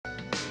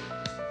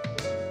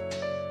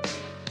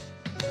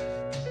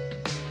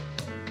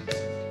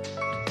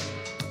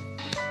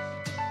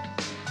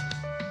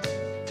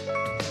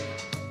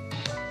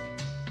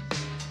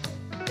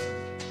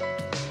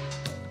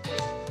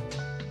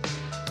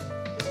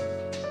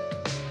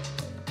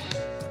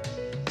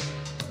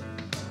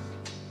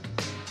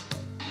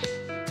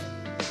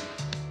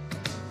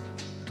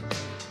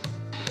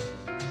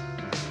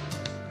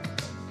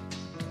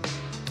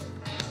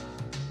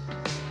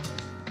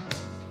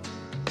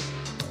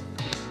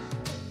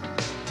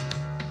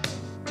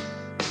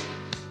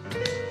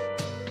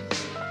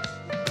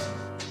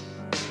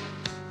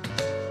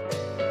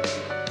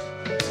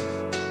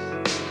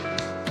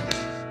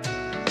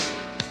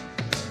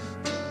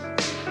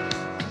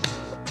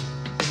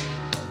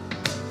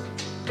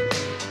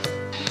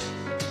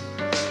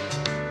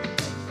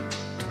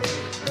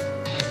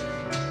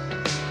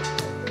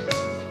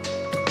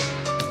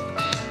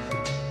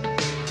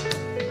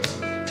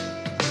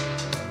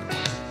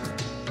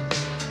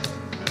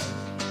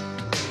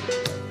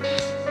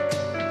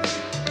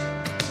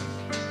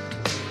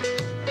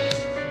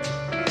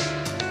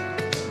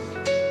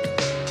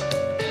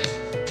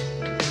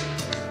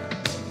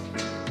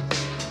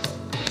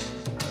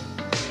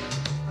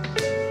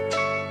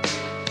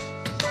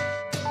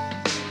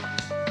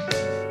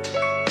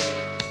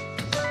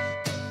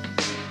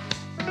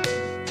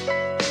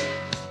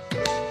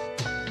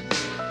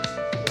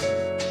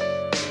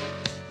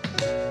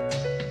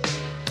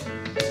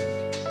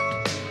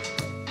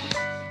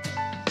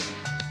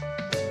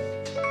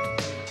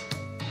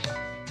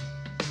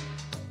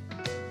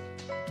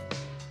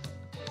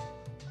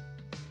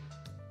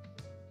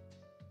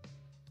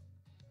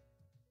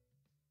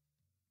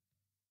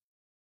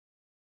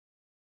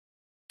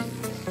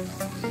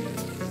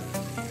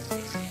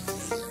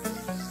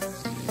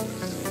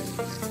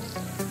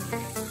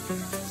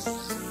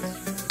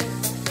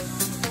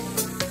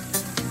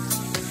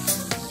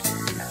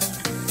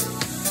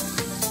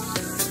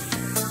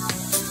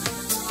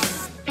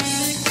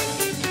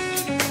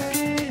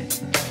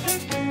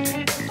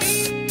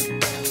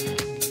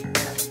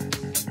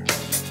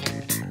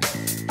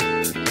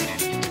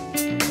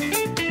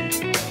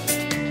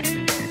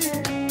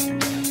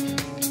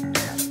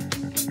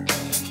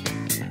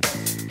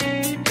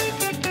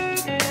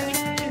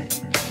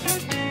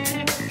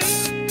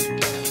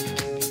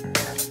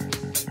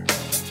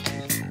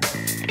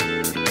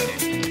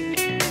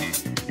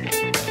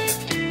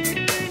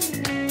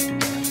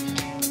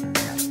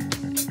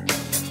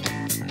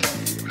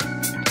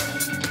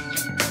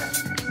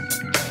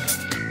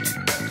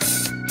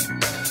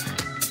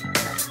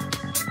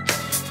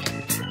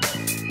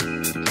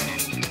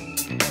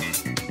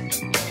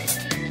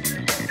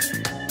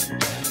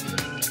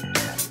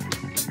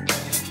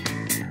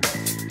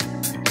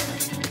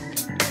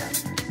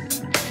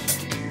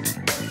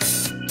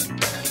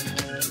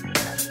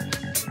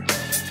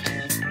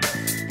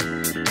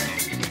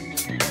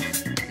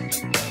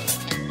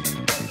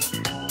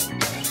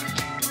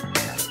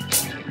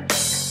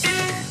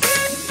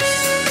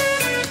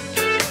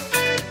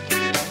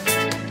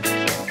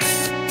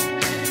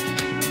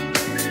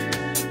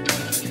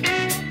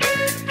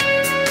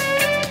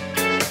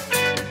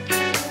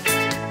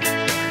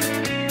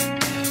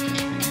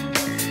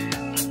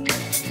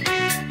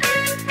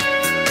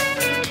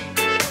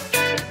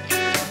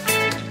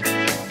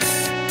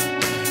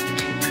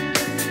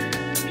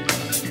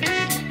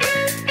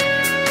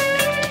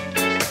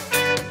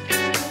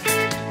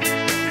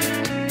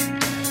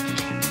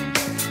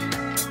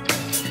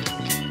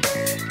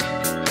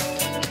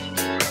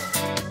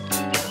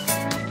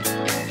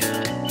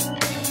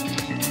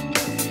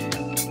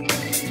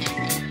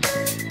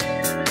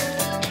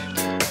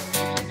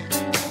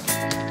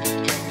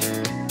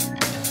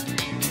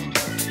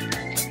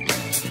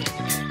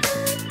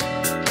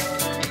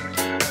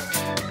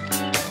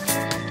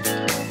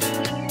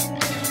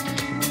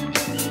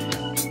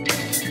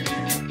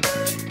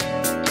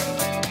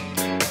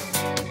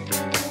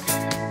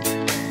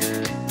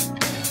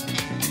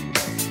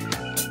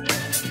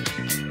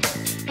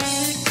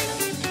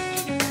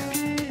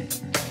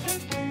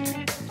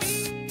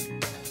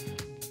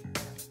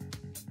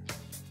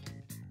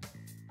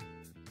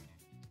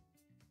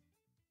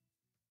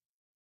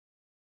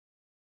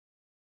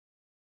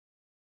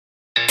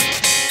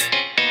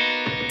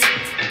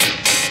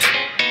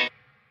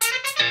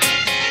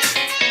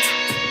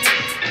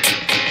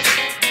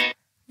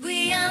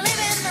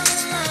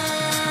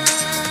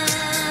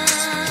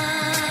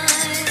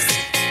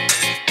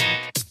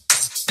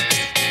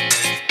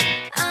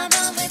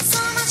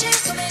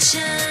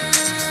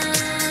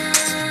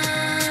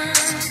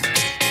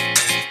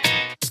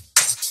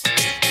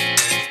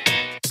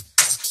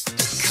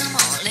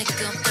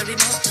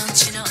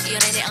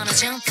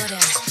but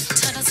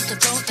찾아서 또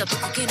보다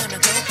보긴 하나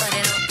go but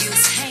I don't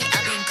use hey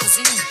I've been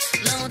causing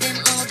loading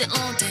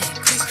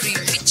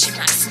quick reach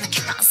my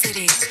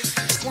capacity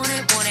want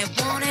it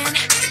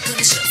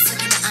gonna show some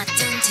my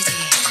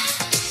identity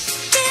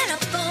get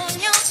up on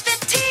your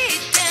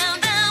feet down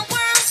the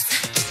world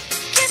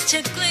get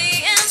your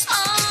glee and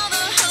all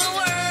the whole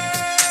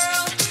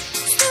world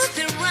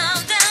stupid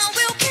round down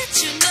will get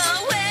you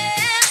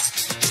nowhere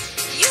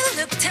you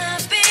look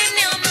tough in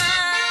your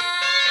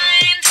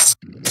mind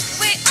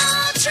we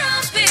all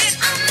drop it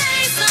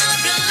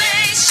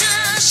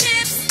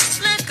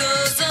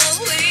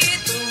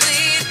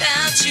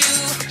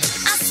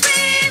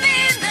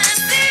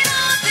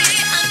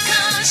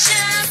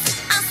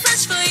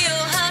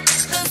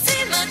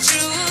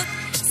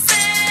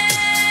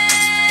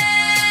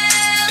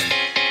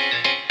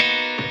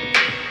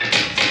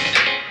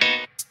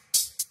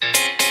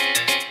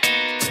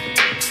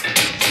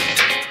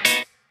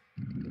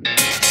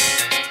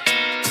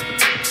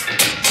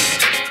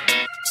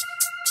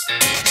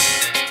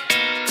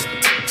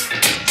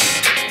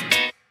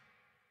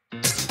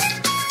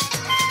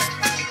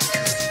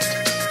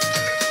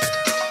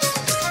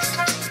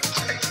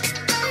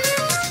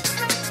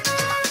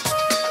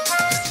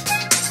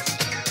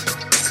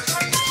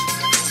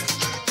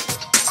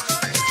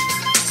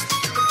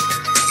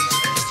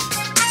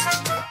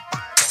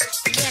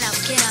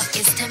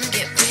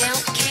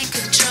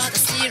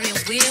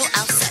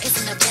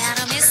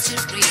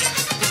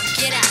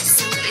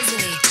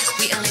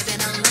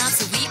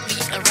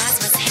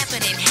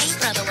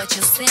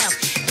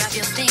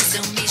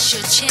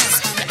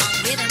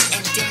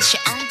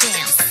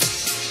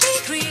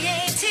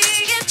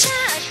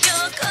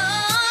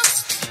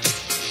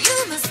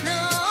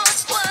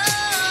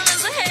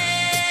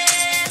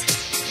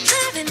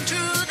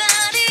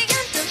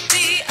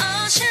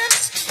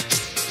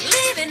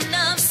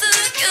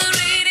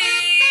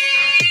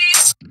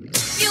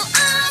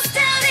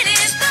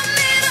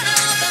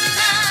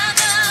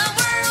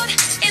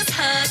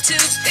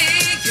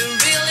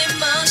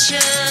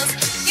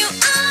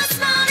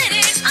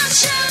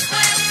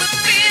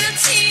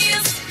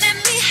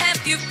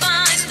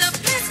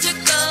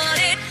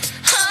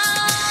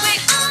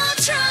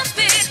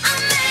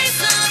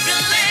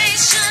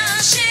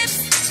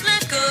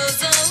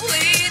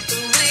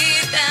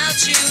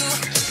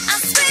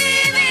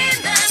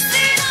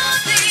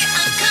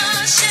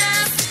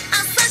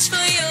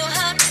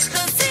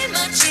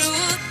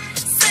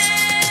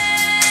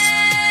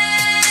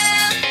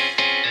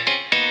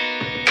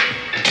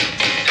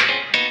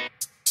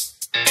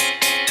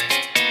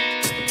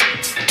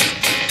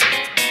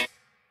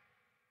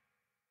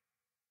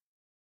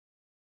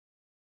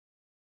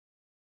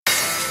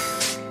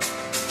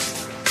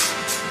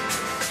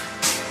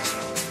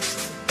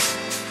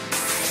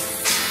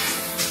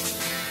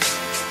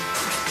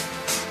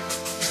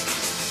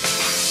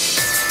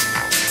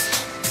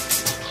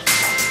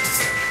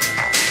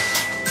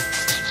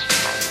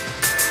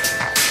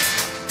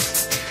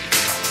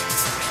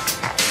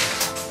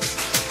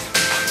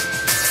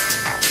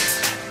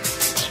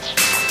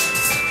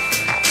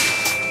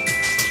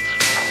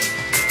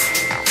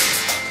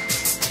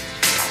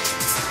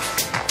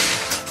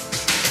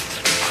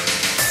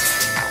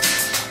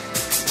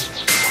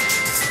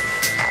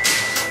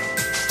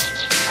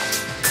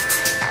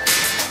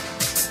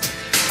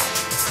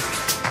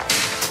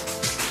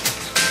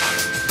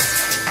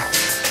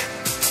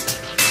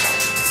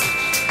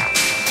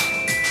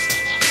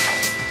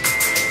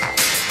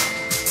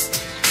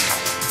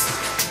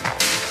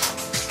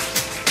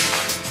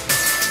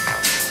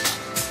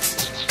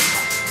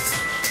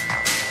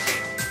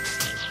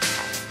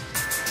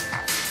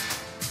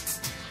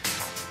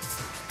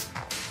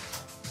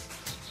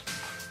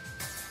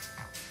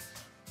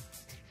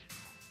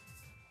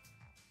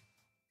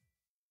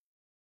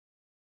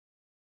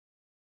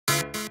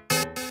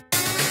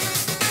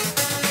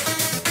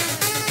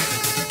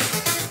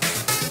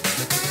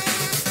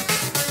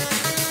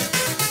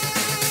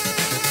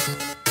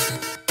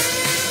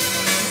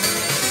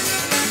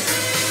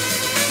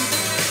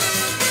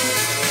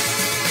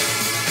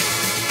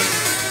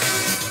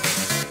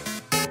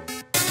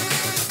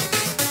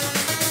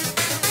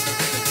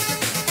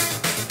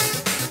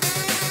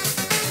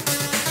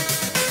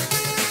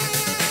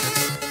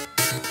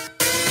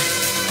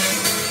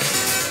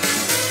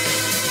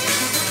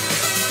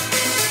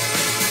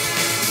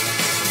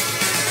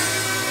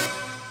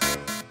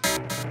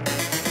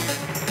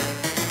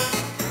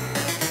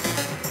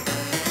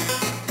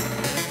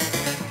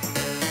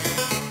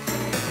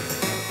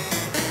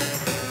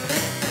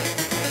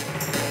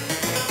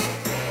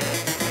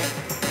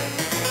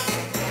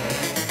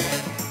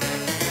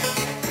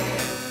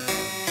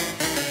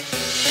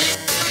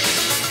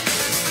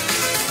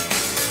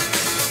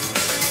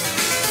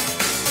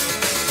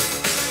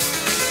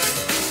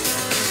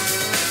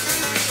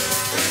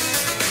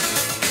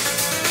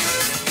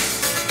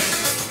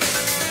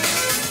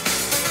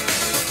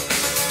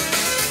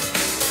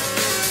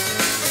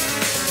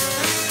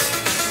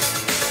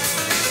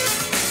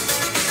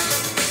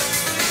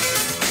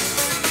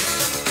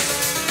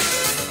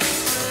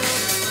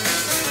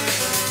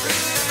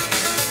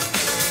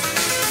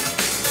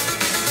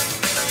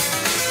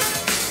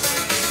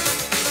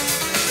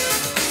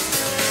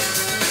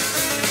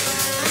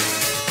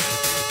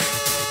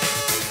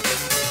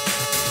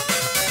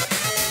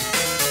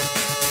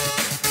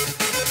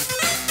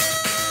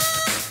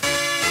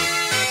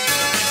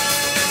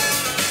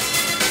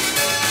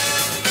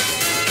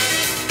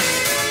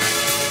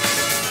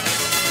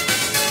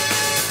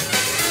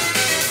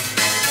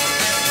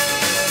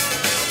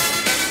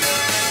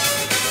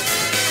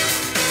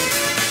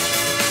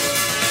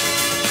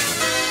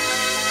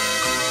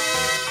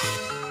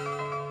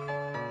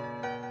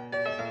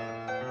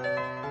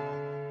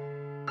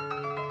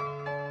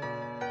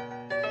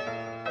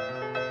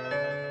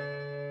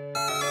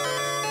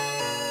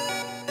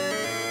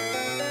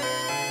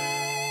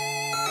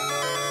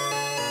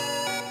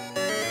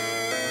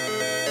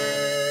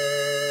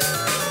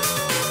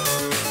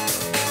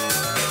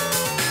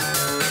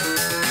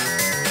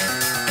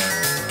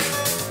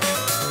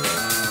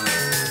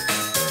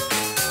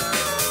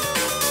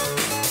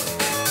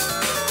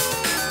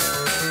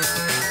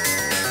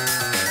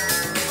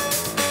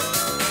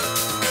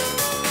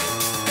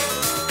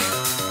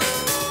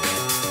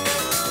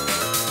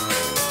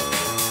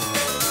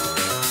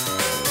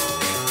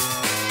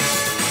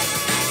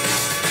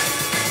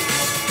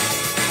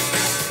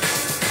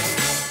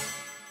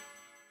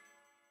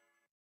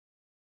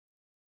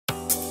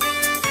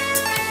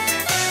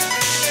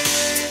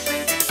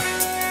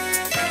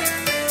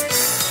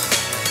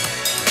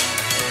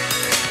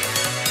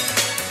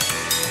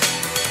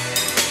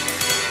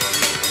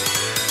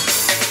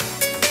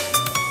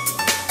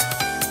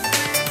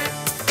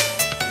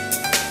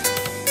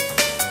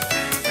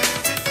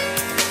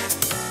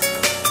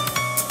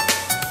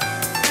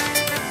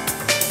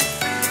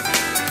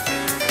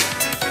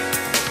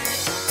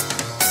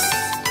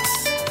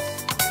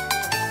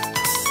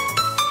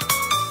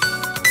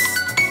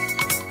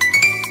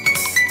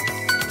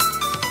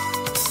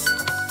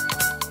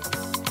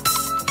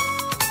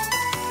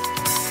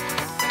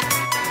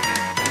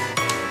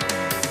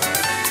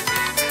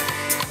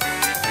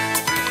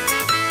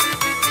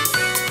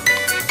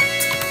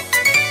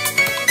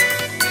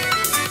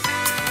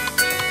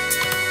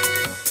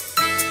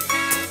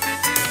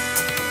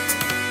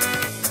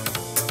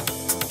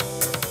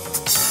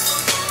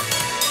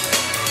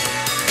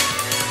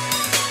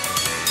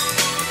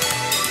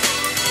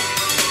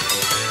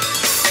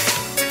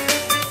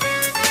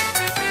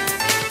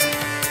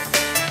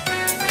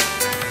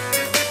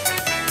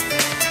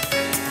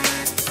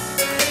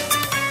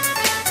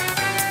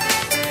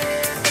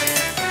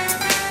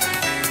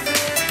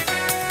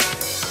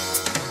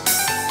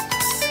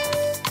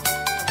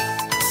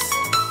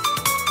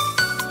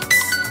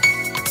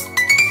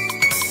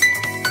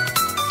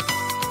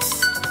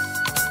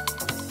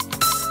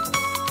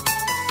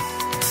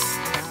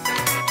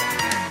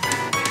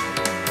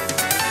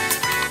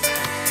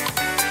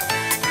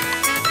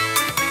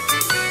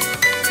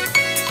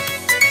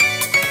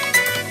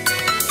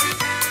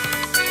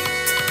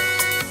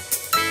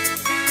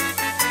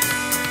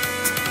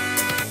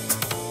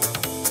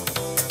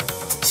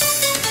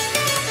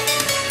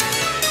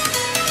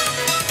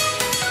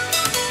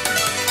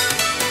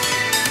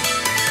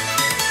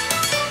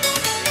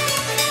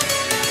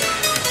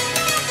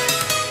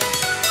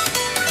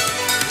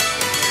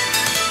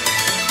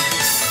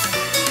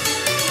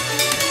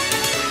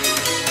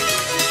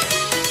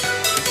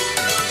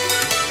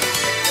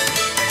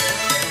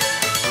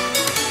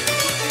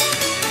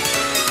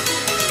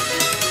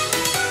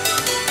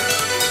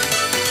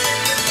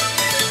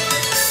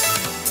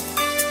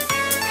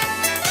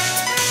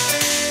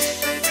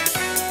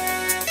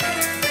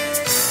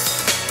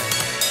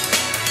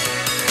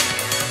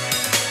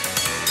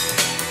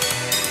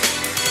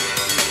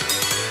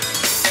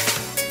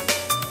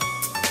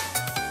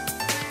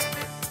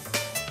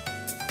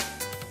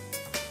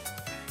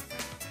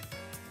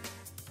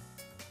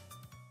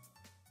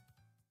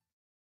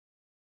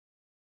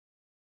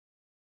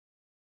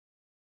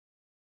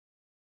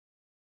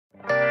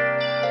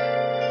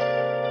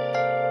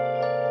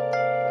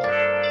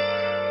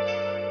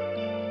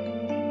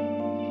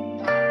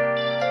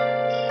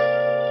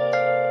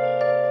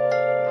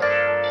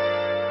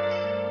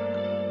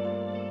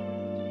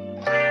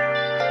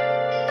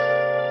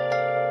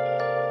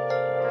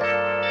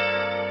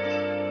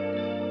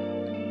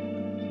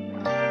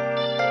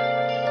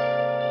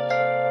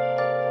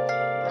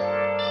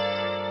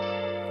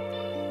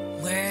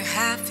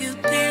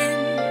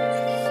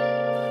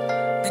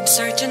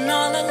searching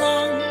all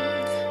alone,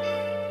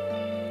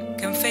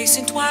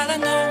 confessing while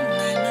unknown,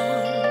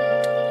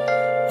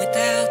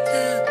 without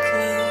a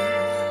clue,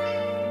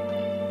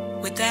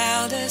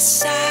 without a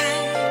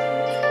sign,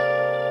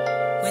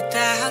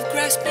 without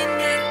grasping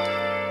it.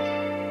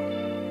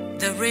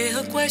 The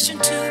real question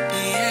to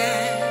be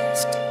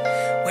asked: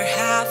 where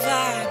have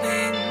I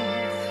been?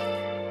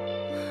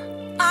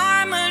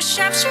 I'm a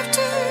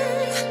sharpshooter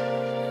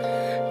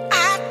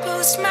at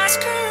Post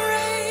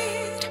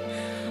Masquerade,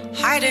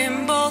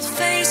 hiding both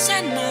face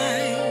and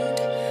mind,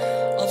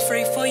 all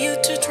free for you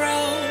to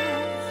draw.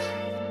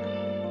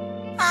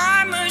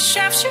 I'm a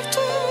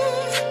sharpshooter,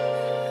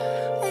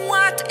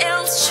 what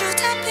else should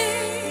I be?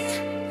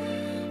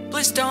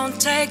 Please don't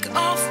take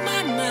off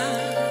my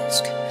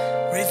mask,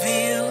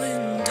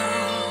 revealing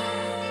dark.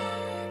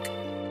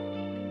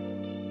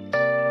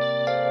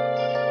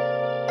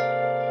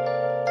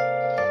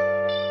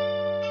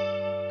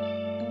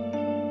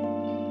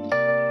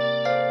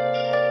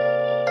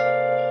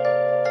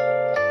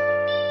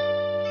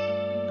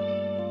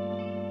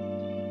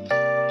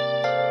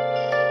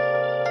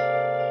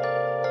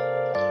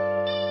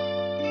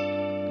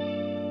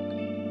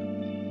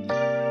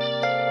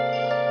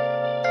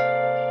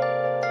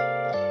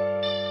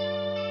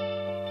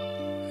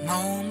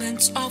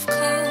 Moments of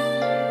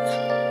calm,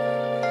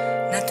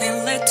 nothing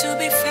left to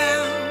be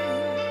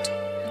found.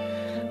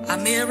 A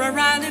mirror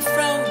right in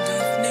front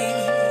of me,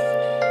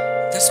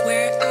 that's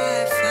where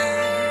I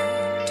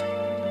found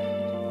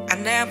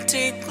an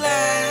empty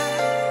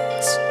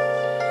glass,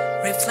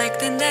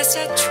 reflecting that's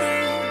a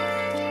truth.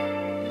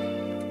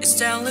 It's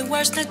telling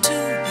words not to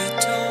be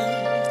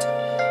told.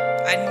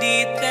 I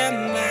need the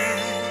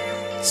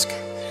mask.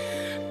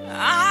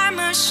 I'm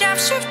a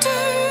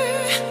sharpshooter,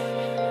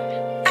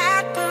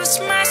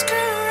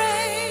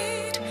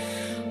 masquerade,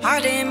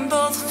 heart in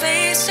both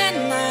face and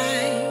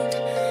mind,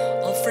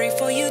 all free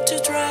for you to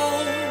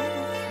draw.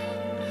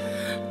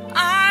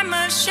 I'm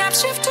a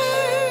sharpshooter,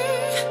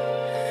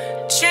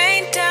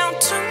 chained down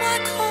to my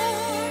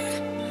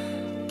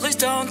core. Please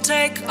don't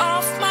take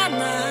off my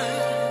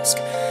mask,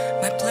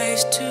 my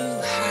place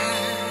to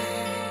hide.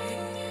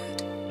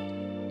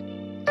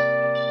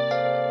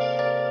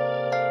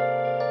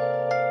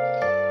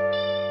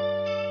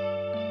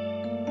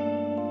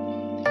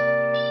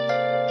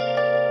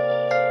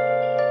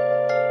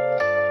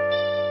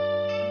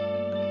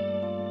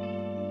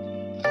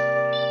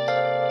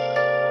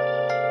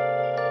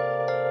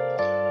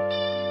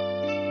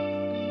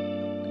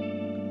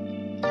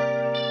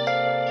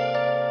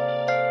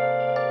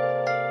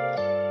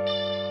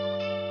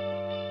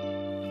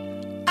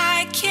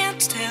 I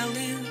can't tell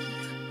you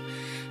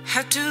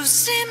how to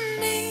see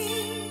me,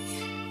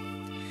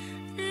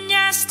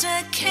 just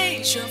a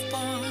cage of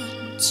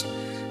bones,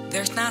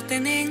 there's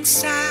nothing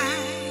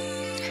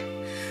inside.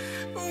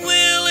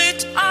 Will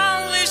it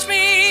always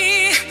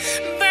be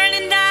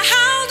burning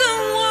down the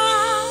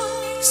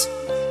walls?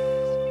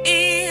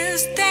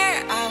 Is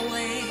there a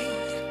way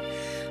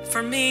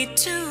for me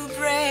to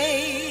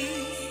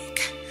break?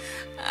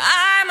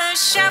 I'm a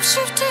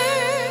sharpshooter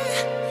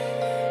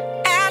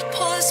at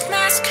Post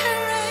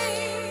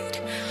Masquerade,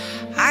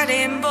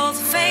 hiding both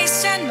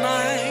face and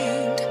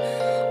mind,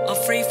 all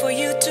free for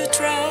you to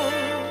draw.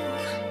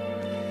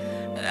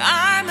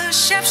 I'm a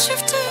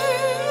sharpshooter,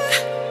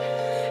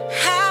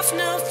 have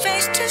no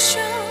face to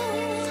show.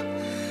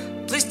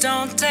 Please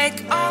don't take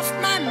off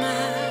my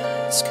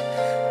mask,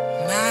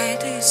 my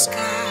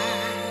disguise.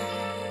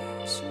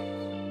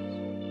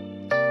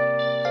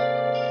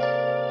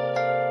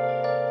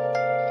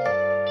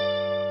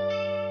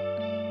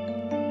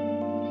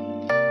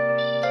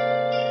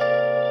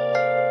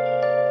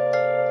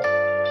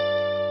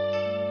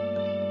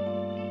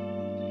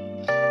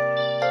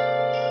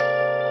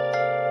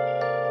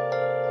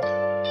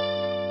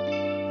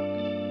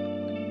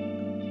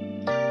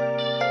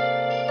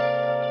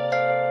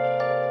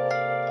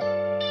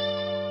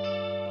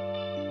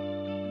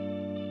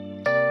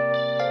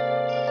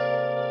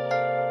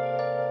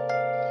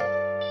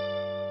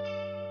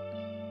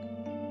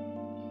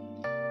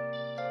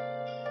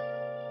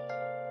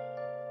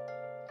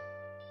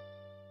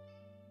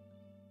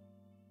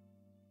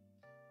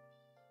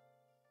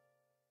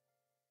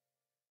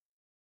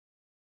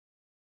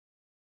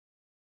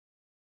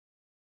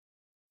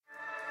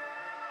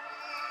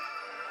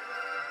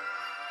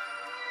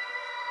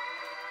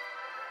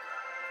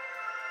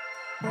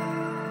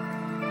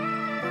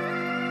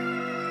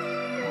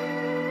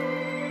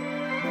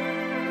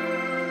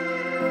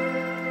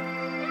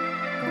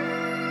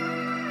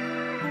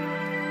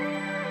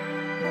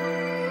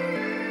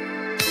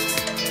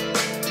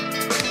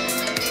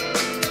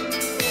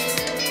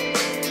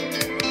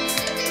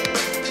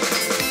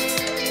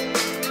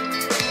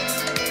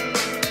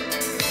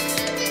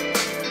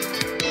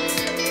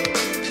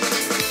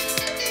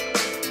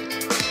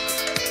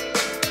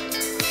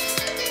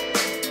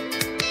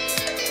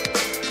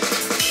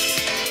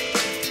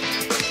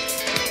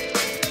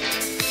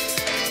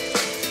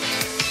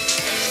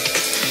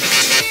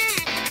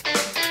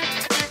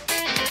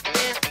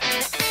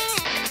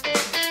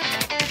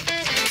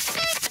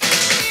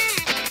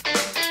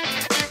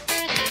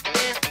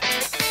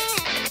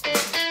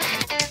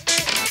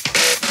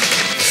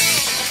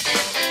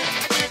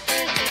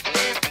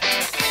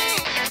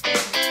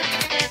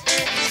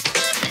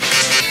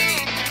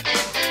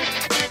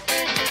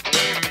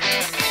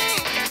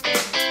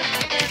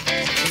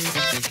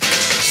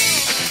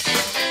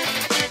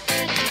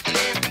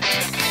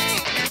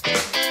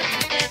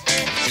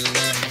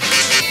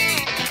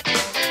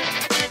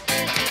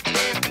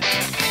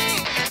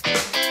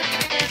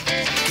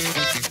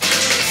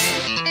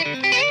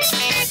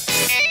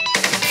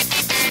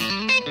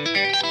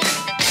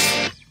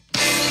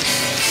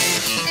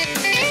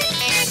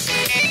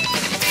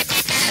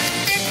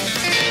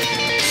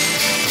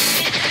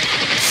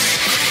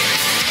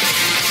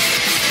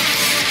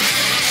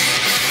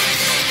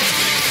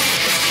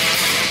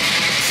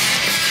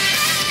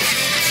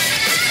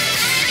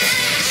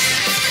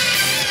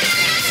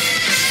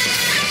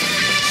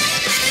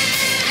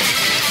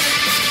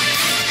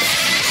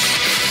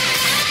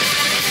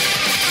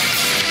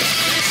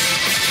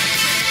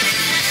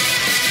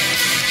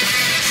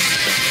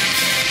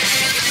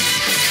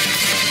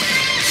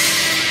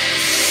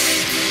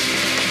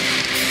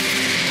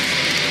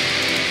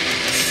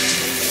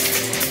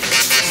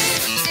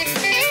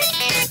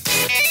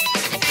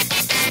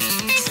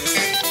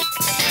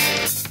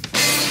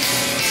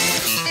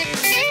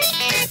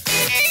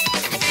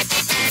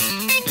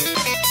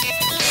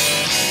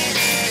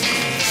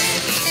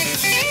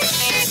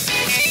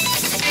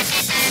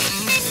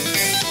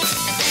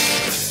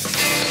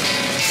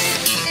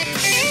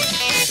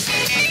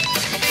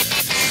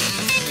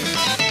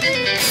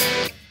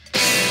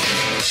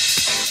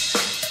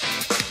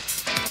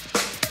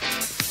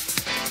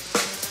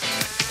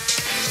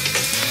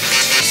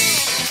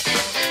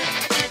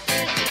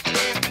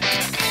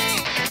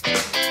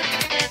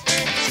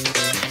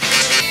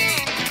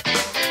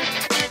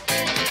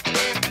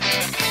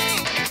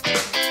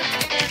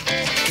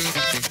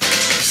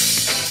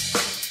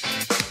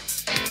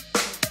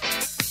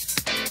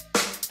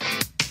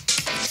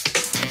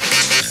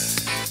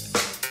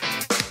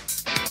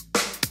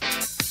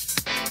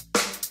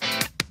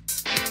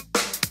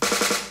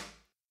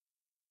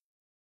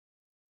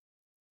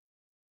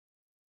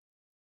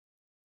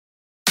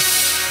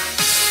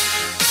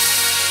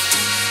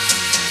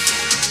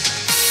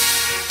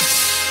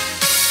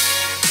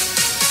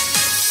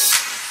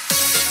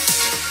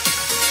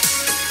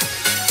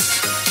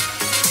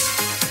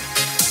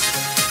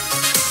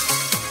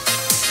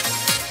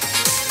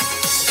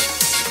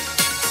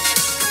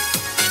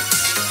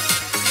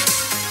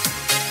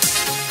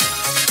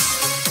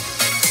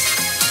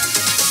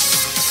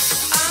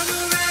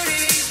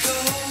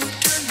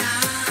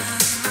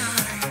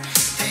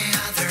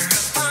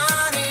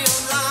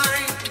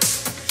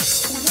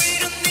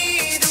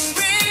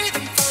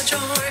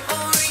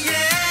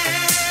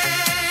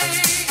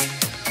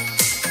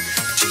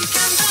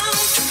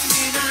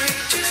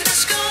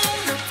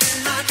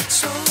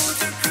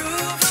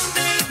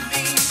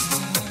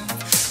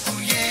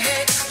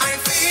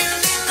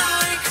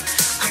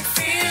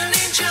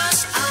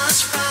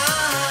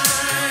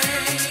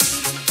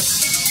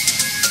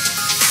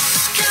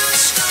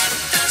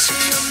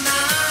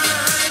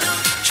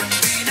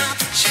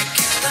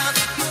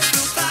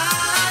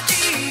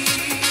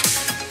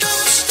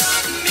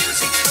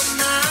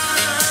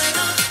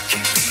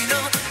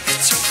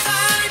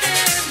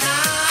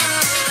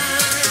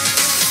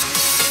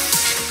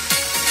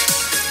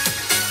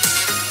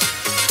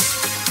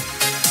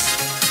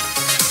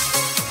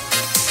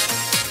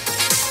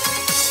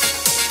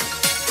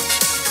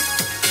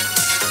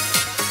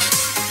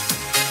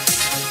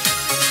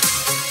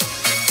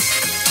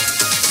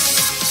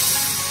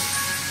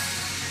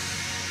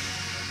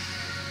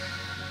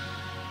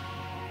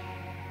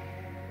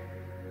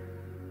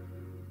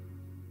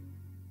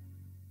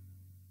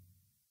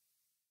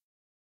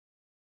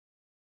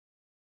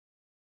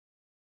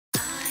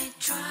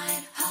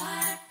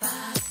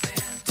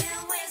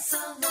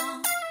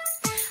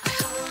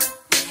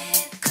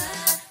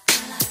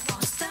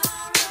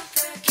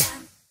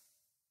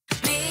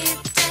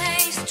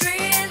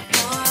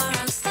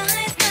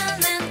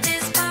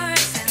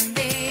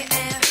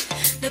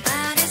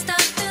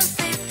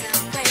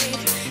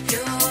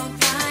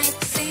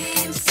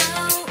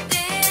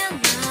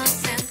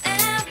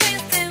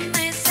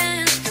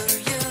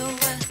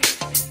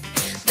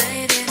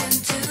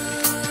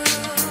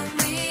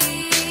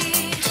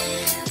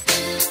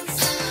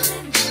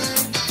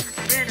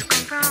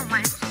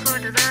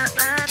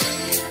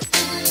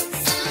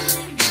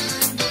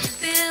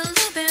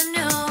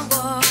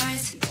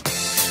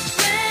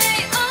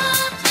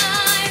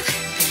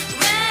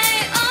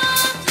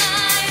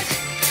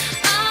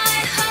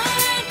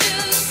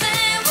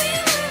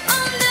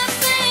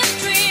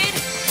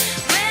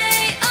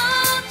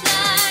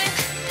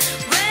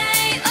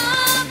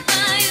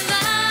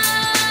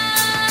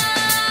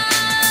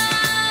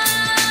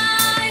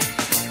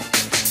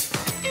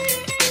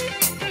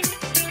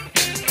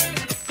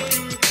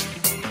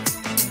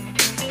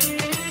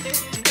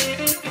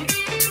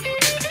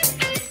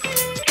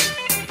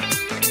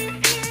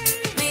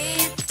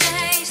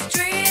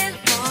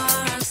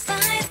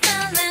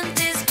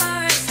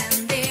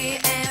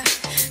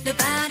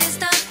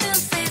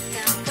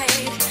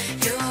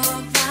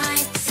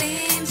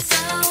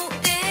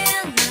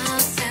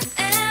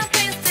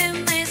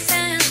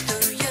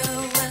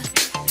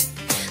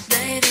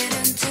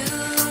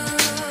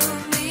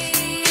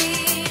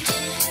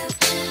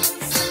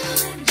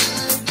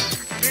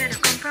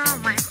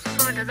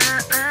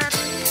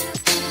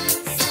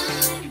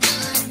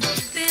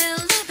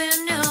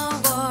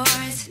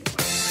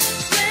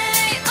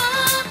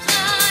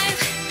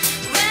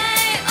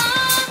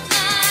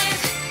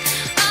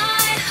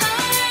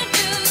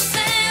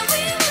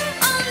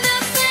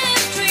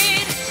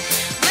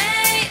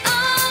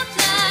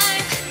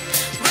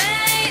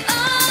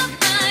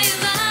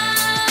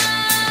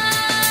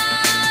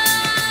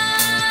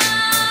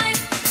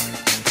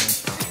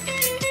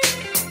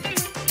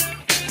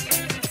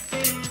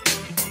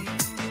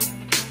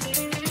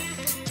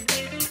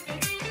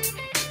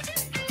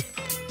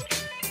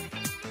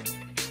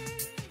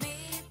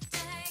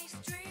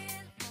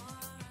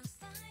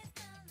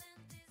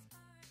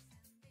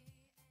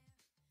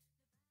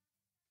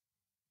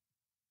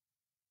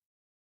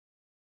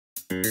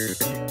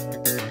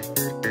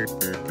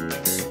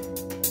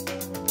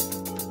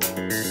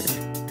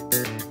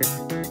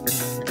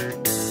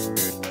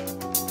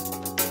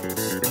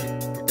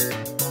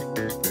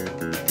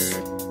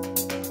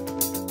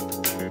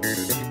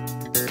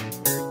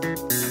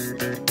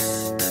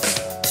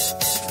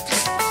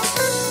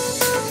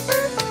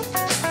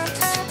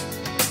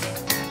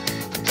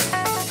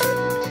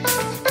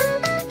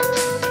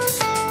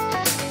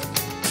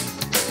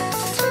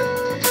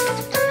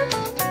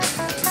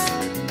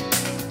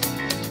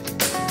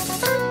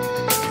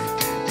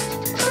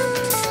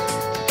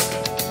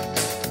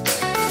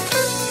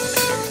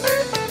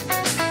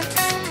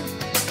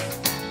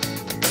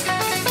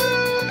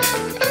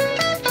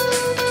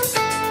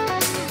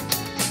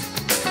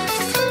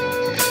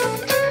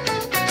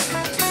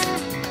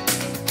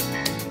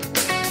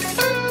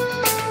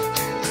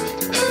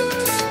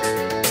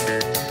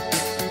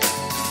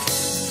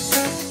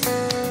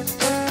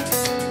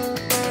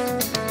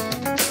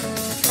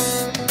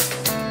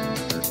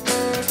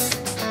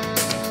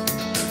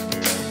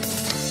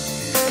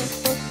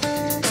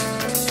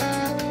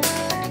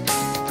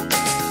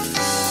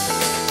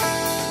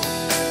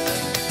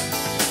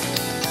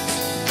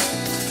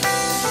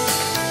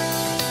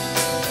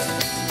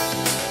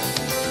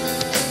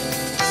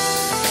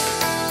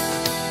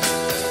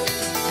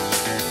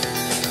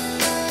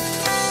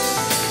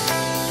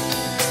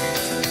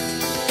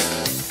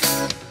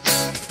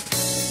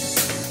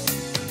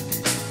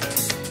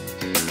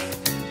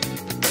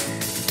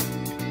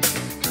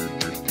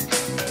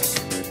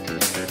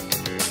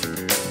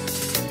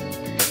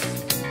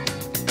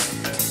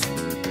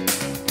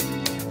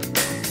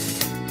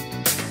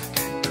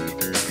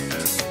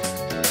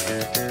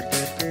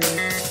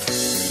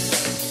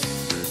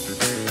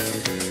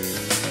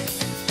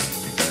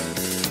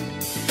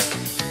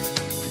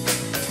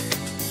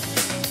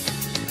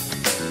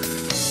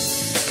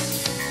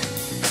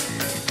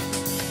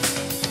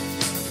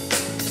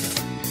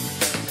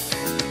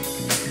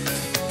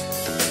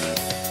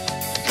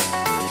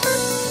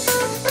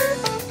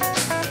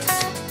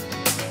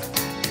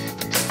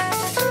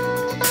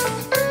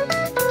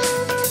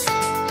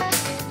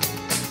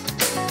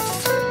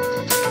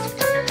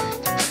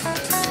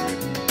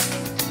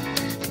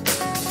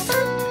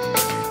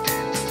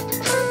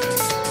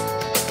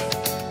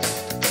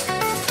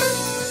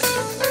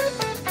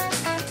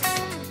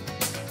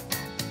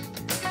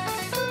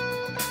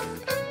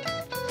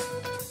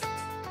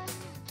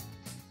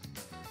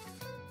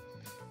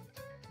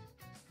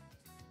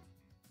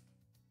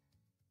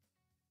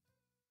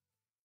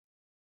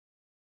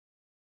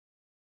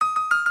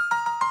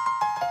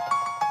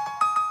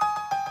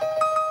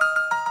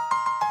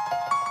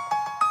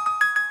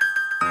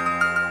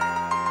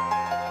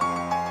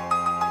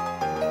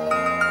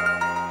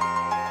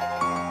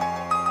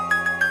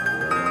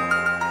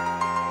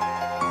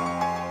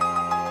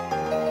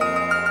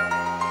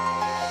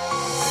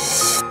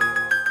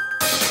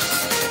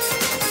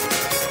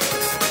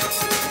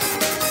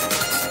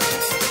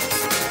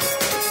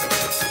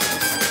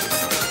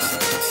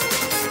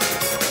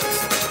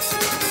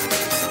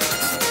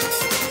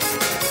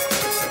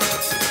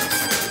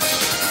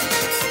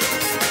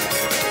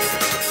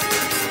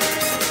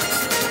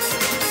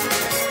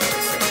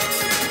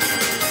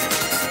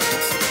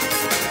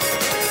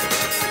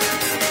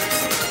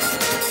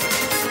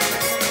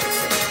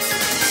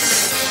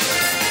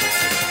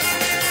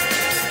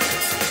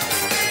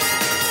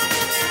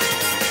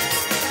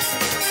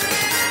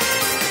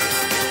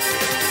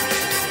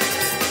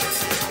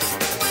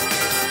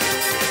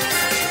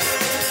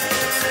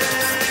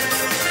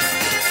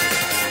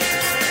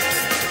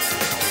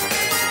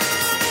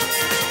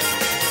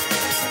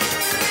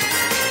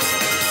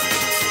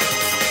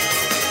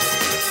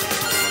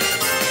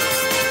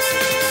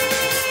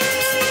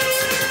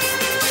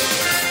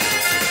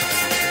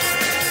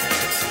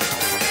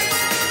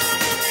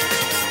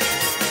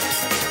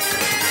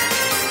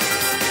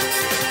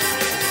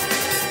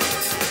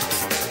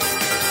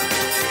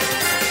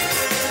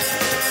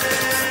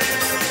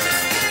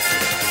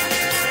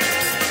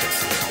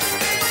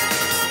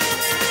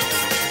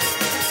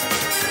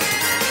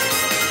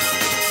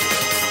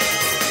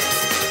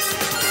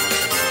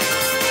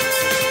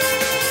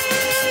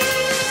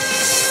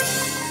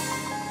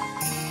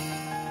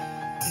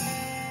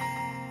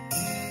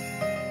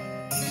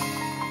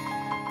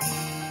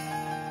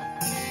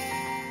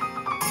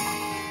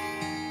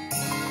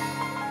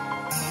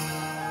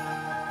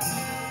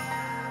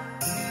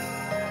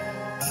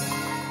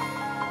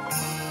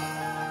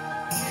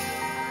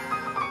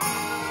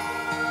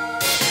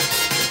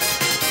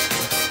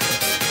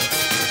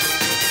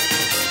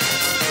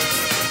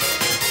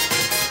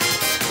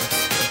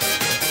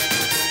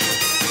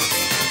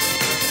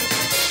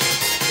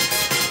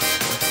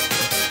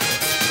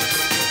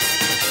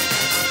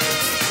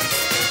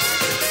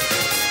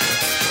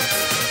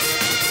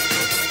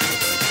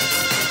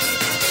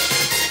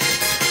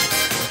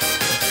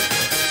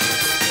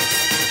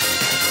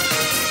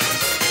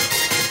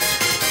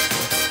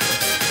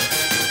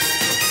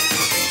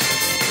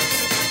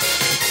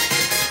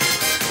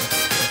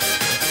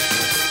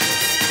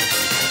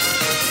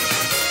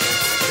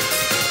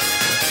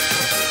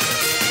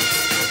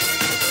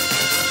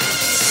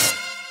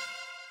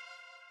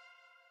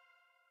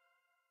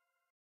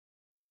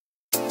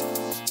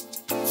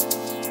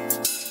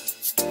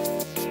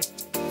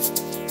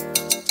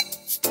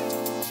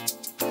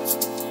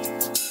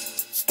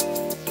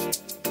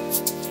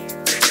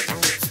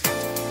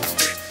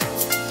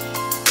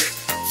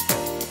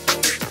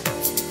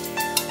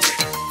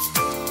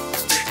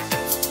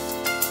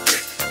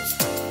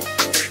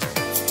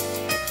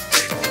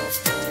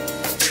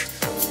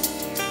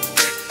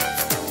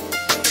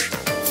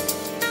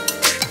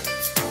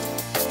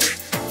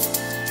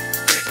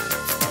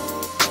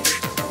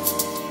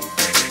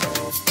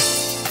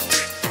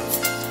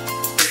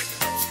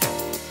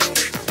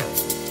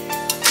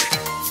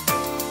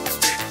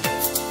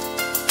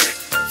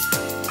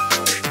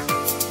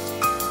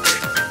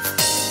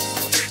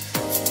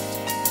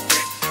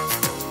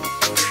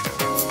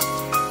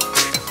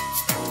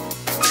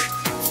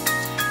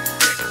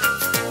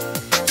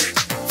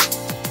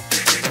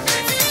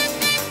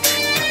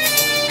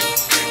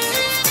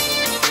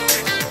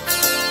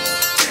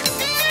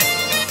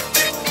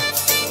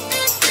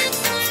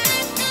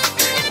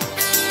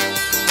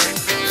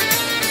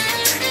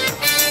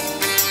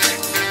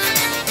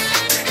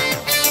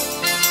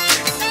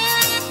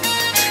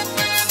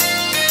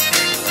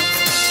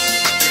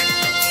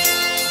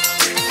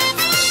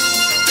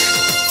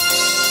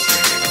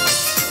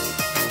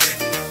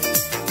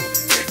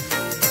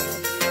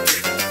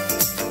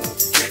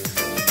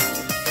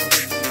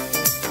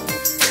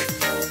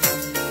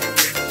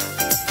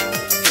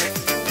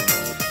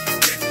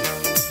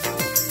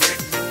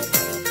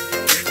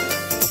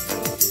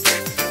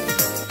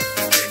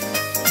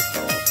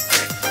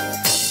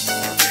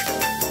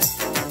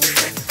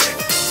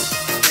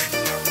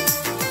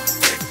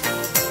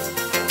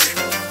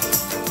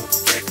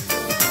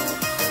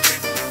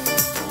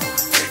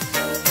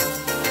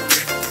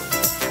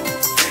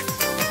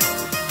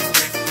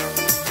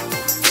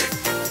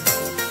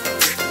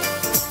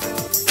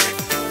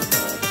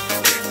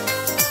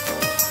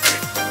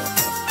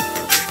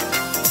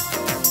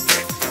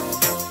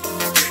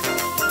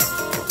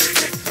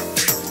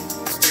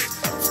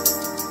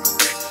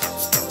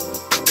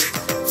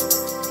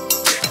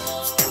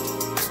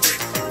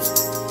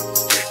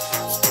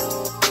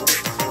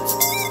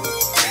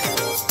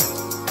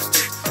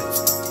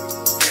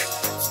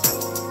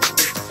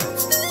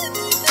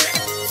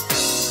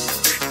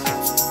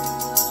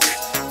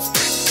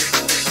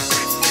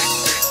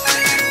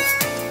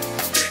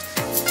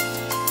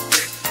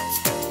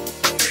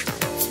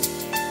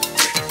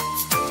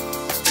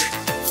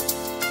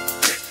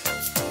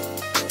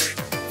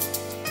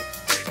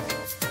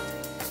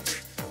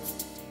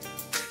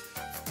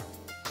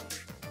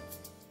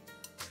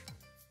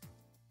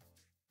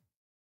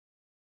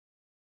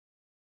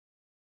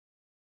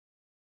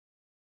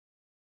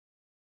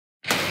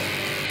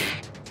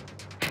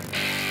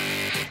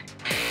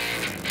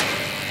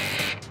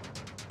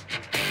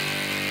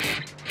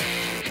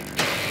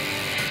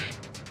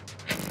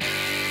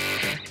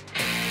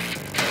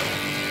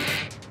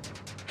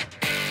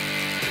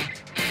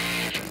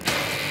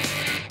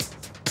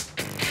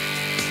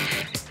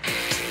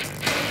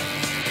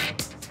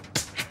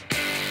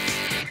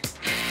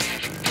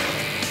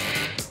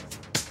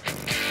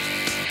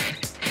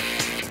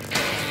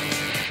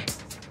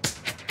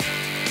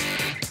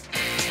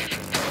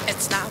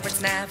 It's now or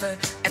it's never,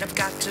 and I've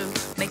got to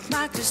make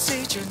my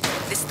decision.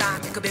 This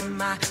time it could be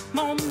my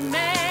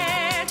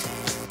moment.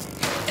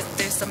 Is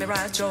this a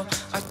mirage or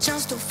a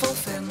chance to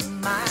fulfill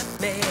my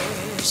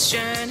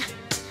mission?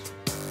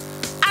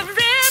 A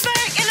river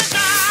in a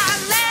dry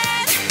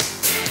land,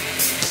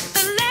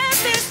 the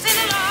left is in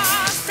a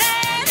lost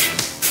end,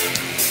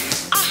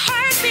 a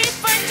heartbeat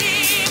for a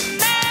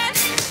demon,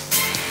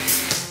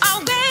 a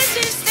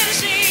oasis in a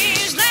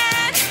strange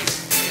land.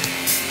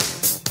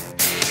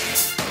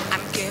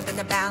 I'm given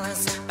the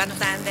balance, but I'm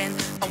standing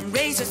on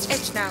razor's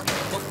edge now.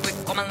 What quick,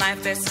 all my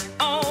life is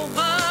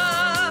over.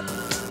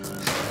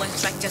 One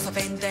strike just a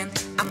pain, then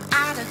I'm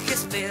out of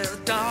his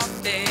field of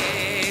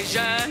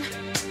vision.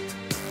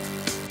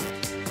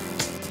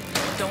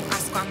 Don't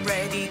ask why I'm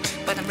ready,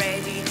 but I'm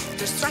ready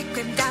to strike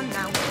him down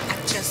now. I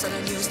just saw the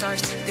new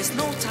stars, there's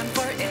no time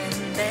for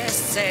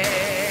indecision.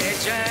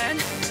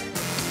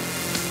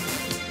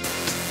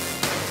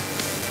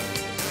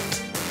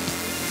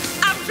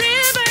 A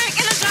river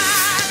in a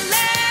dry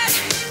land,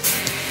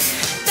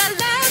 the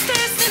last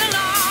is in a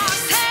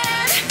lost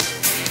head.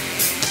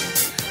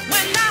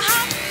 When I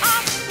hop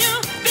off new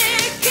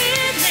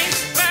beginnings,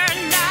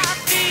 burned out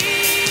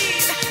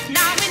feet.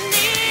 Now we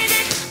need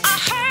it, a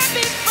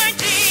heartbeat for a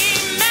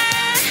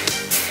demon,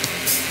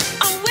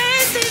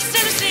 oasis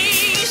in a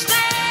strange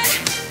land.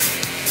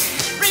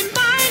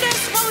 Remind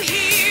us what we're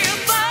here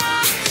for,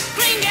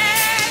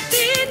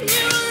 creating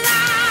new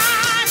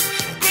life,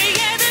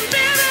 creating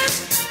rivers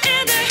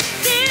in the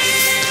desert.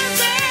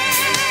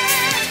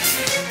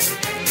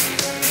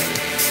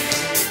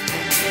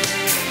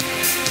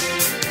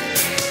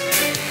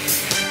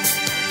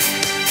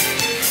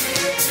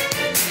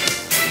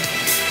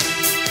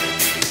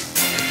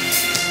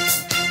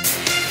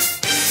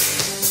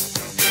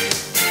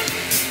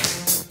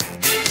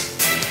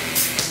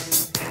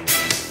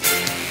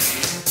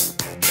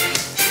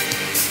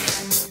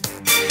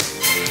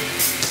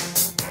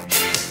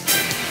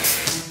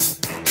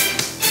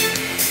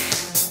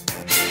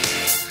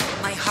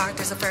 My heart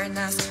is a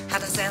furnace,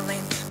 had a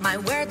sailing, my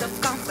word of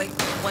conflict.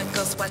 One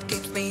goes what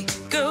keeps me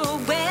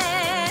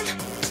going.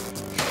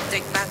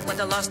 Take back what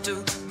I lost to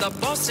the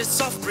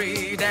voices of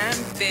greed and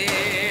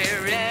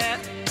fear. Yeah.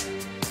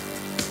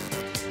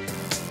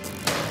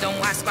 Don't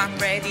ask why I'm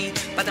ready,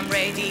 but I'm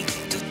ready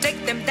to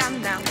take them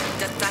down now.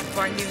 The time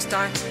for a new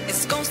start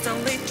is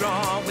constantly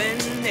drawing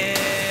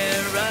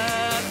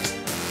nearer.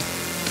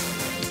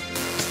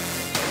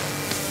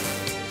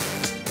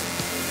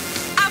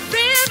 A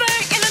river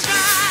in a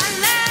dry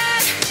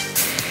land,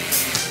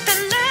 the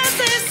last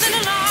is in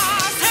a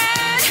lost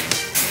head.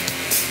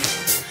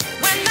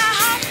 When I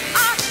hop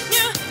off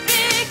new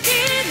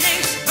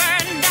beginnings,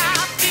 burned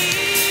out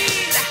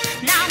feet.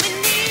 Now we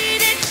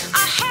need it,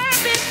 a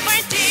heartbeat for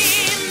a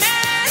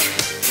demon,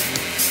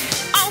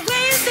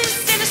 oasis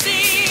in a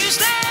strange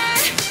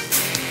land.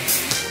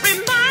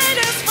 Remind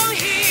us what we're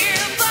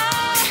here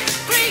for,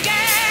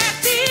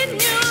 creating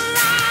new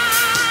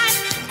life,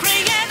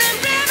 creating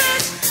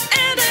rivers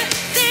in the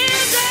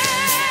desert.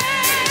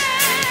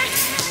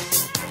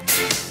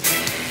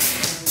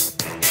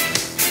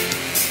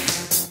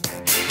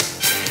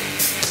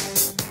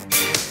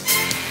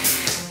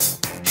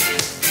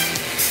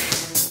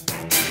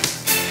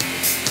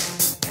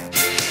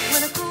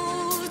 When a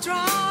cool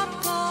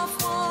drop of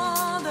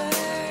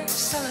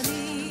water's all I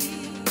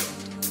need,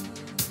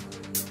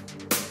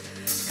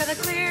 gotta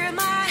clear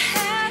my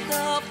head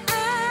of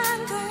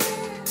anger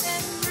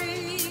and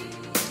breathe.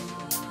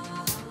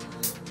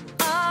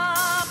 A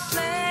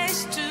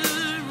place to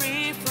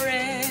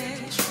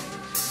refresh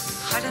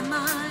heart and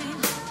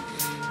mind.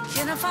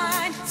 Can I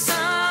find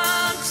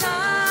some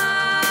time?